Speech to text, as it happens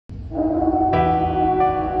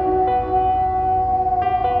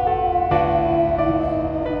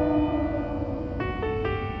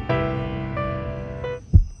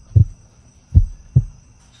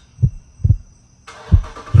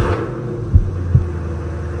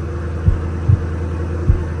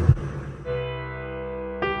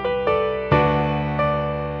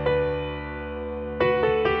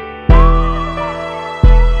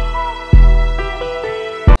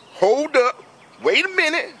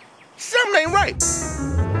Something ain't right.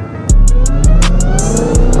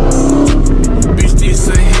 Bitch, this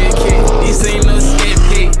a Hellcat. This ain't no scat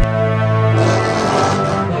pit.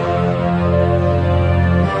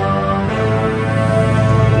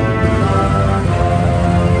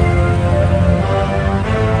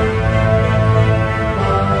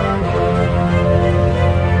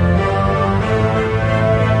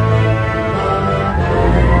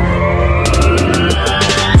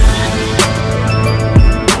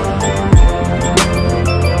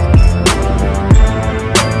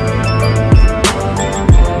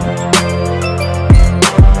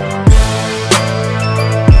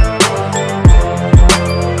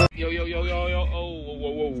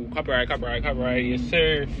 Copyright, yes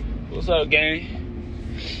sir. What's up, gang?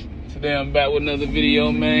 Today I'm back with another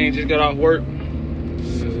video, man. Just got off work.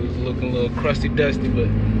 It was looking a little crusty, dusty, but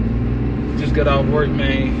just got off work,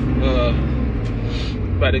 man.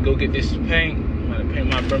 About to go get this paint. I'm about to paint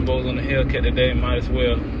my Brembos on the Hellcat today. Might as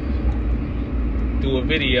well do a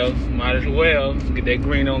video. Might as well get that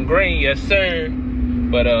green on green, yes sir.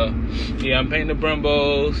 But yeah, I'm painting the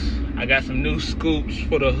Brembos. I got some new scoops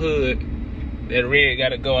for the hood. That red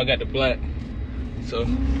gotta go, I got the black. So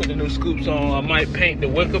put the new scoops on. I might paint the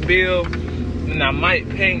wicker bill, and I might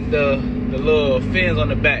paint the little fins on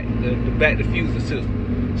the back, the back diffusers too.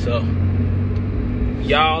 So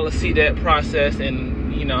y'all will see that process,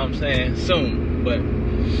 and you know what I'm saying, soon. But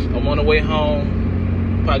I'm on the way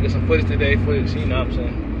home. Probably get some footage today, you know what I'm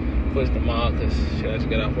saying, footage tomorrow, cause shit, I just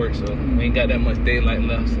got off work, so we ain't got that much daylight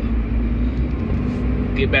left. So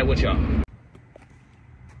get back with y'all.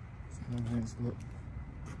 Look.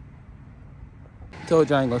 Told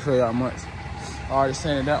you I ain't gonna show y'all much. I already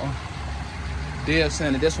sanded that one. Dave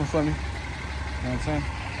sanded this one for me. You know what I'm saying?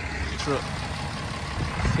 Truck.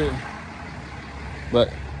 Sitting.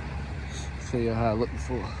 But show you how it looked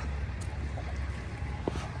before.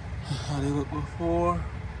 How they looked before.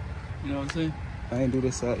 You know what I'm saying? I ain't do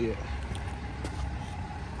this side yet.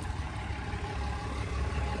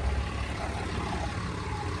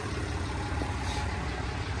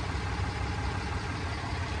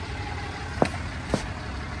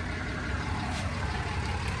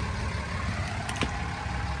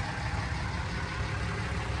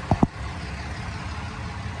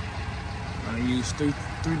 I use three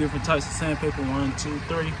different types of sandpaper. 1, 2,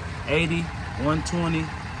 3, 80, 120,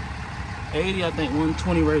 80, I think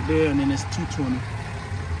 120 right there, and then it's 220.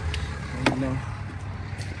 And, you know,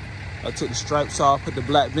 I took the stripes off, put the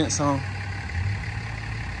black vents on.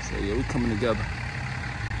 So yeah, we coming together.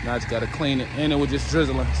 Now I just gotta clean it, and it was just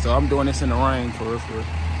drizzling. So I'm doing this in the rain for real.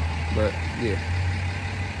 But yeah,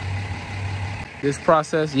 this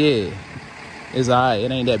process, yeah, is alright.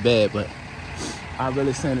 It ain't that bad, but I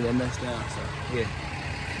really sanded that mess down, so yeah.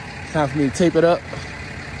 Time for me to tape it up,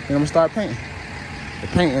 and I'm gonna start painting. The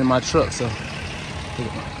paint in my truck, so.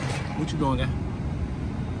 What you doing, guy?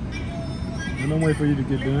 I'm waiting for you to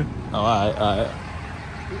get done. Oh, all right.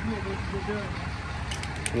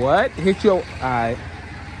 What? Hit your, all right.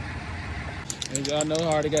 And y'all know I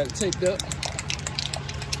already got it taped up.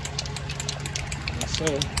 Yes,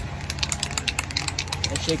 sir.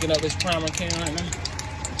 I'm shaking up this primer can right now.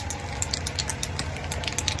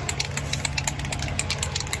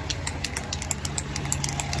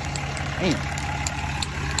 Damn.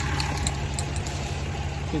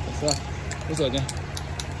 What's up, gang?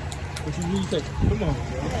 What you need to take? Come on,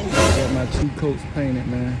 bro. I got my 2 coats painted,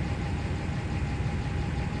 man.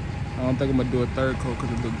 I don't think I'm gonna do a 3rd coat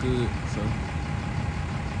because it look good. So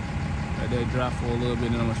let that dry for a little bit,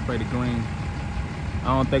 and then I'm gonna spray the green. I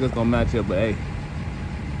don't think it's gonna match up, but hey,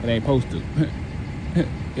 it ain't supposed to.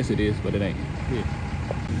 Yes, it is, but it ain't. Yeah.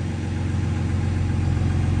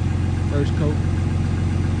 1st coat.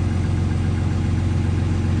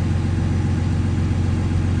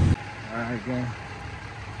 Again.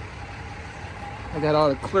 I got all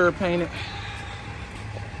the clear painted.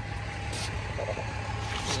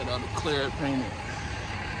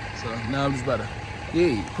 So now I'm just about to,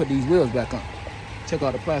 put these wheels back on. Check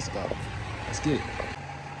all the plastic off. Let's get it.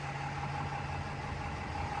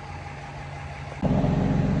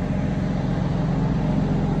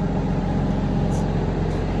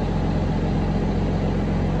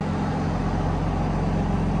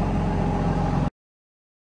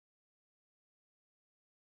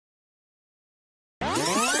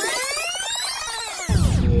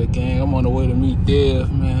 Gang, I'm on the way to meet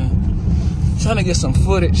Dev, man. Trying to get some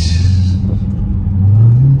footage.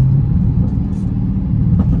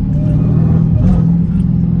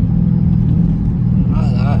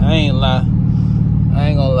 I ain't lie. I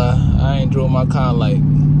ain't gonna lie. I ain't drove my car like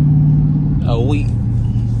a week.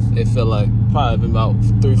 It felt like probably been about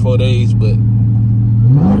 3-4 days, but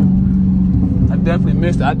definitely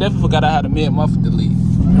missed it. I definitely forgot I had a mid-muffler delete.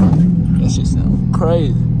 That shit sounds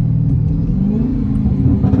crazy.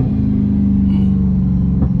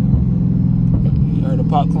 You heard the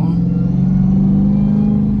popcorn?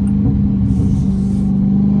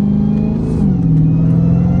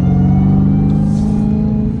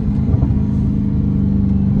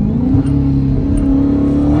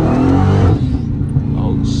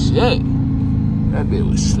 Oh shit. That bitch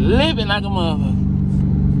was slipping like a motherfucker.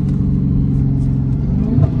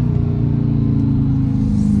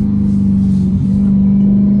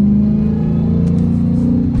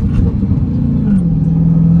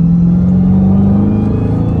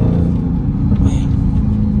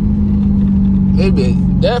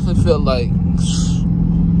 It definitely felt like,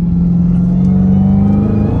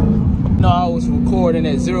 I was recording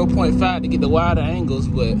at 0.5 to get the wider angles,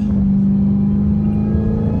 but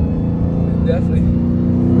definitely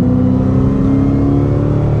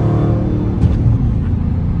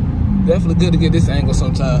good to get this angle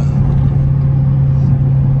sometime.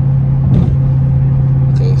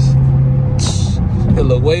 Okay, it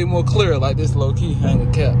look way more clear like this low key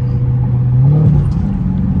angle cap.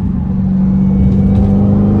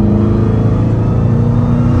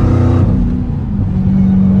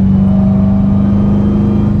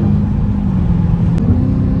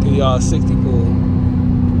 Y'all 60 pull.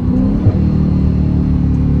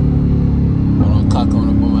 Hold on, cock on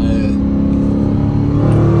up on my head.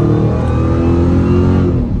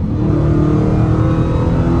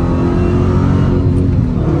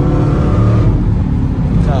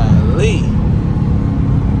 Golly.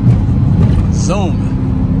 Zooming.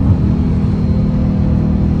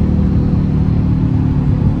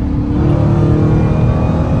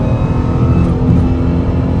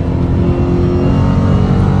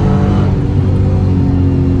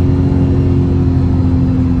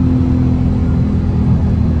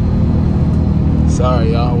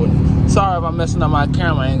 Sorry, y'all. Sorry if I'm messing up my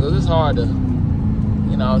camera angles. It's hard to,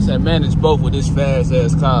 manage both with this fast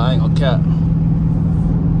ass car. I ain't gonna cap.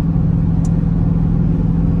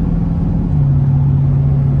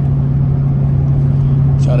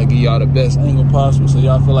 Trying to give y'all the best angle possible so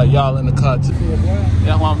y'all feel like y'all in the car too.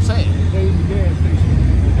 That's what I'm saying.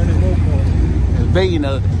 It's baiting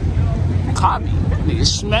a copy. Nigga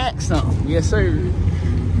smack something. Yes, sir.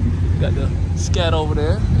 Got the scat over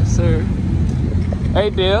there. Yes, sir. Hey,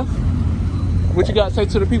 Dev, what you got to say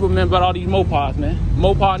to the people, man, about all these Mopars, man?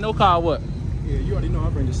 Mopar, no car, what? Yeah, you already know I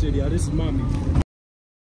bring the city out. This is mommy.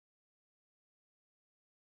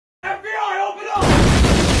 FBI, open up!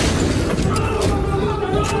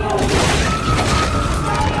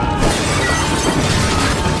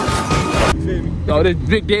 You feel me? Oh, this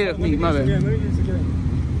big Dev me, my man. Let me get this again.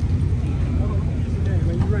 Hold on, let me get this again,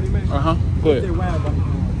 man. You ready, man? Uh-huh, go ahead. Say wide body.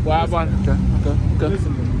 Wide body, okay.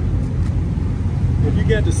 Listen, man. If you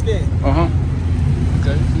got the scat. Uh-huh.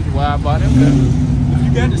 Okay, see the wide body, okay. If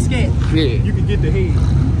you got the scat, Yeah. you can get the head.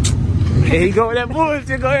 Here you go with that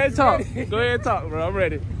bullshit. Go ahead and talk. Go ahead and talk, bro. I'm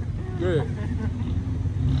ready. Good.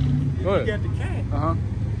 Go If ahead. you got the cat, Uh-huh.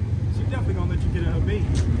 she definitely gonna let you get in her bed.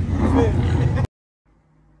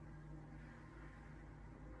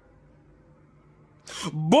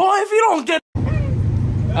 Boy, if you don't get...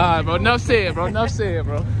 Alright, bro. Enough said, bro. Enough said,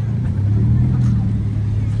 bro.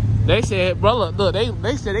 They said, bro, look,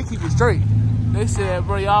 they said they keep it straight. They said,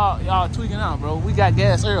 bro, y'all tweaking out, bro. We got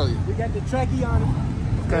gas earlier. We got the tracky on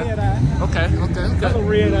it. Okay. Red eye. Okay. That's a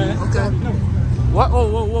red eye. Okay. No. What?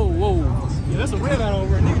 Whoa. Yeah, that's a red eye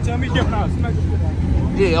over there. Nigga tell me different. I'll smack the shit out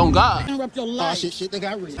of you. Yeah, on God. Interrupt your life. Oh, shit, they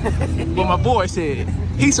got red. But my boy said,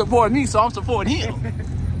 he supported me, so I'm supporting him.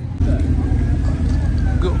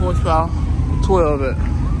 Good horsepower. 12 at.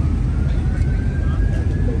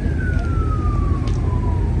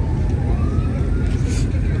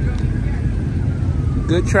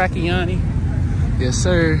 Good Trackiani. Yes,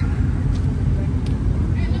 sir.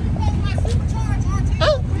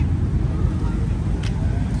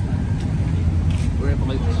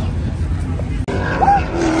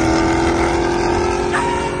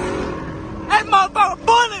 Hey, motherfucker,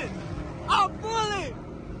 bullet! I'm bullet!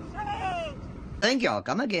 Thank y'all.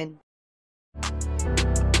 Come again.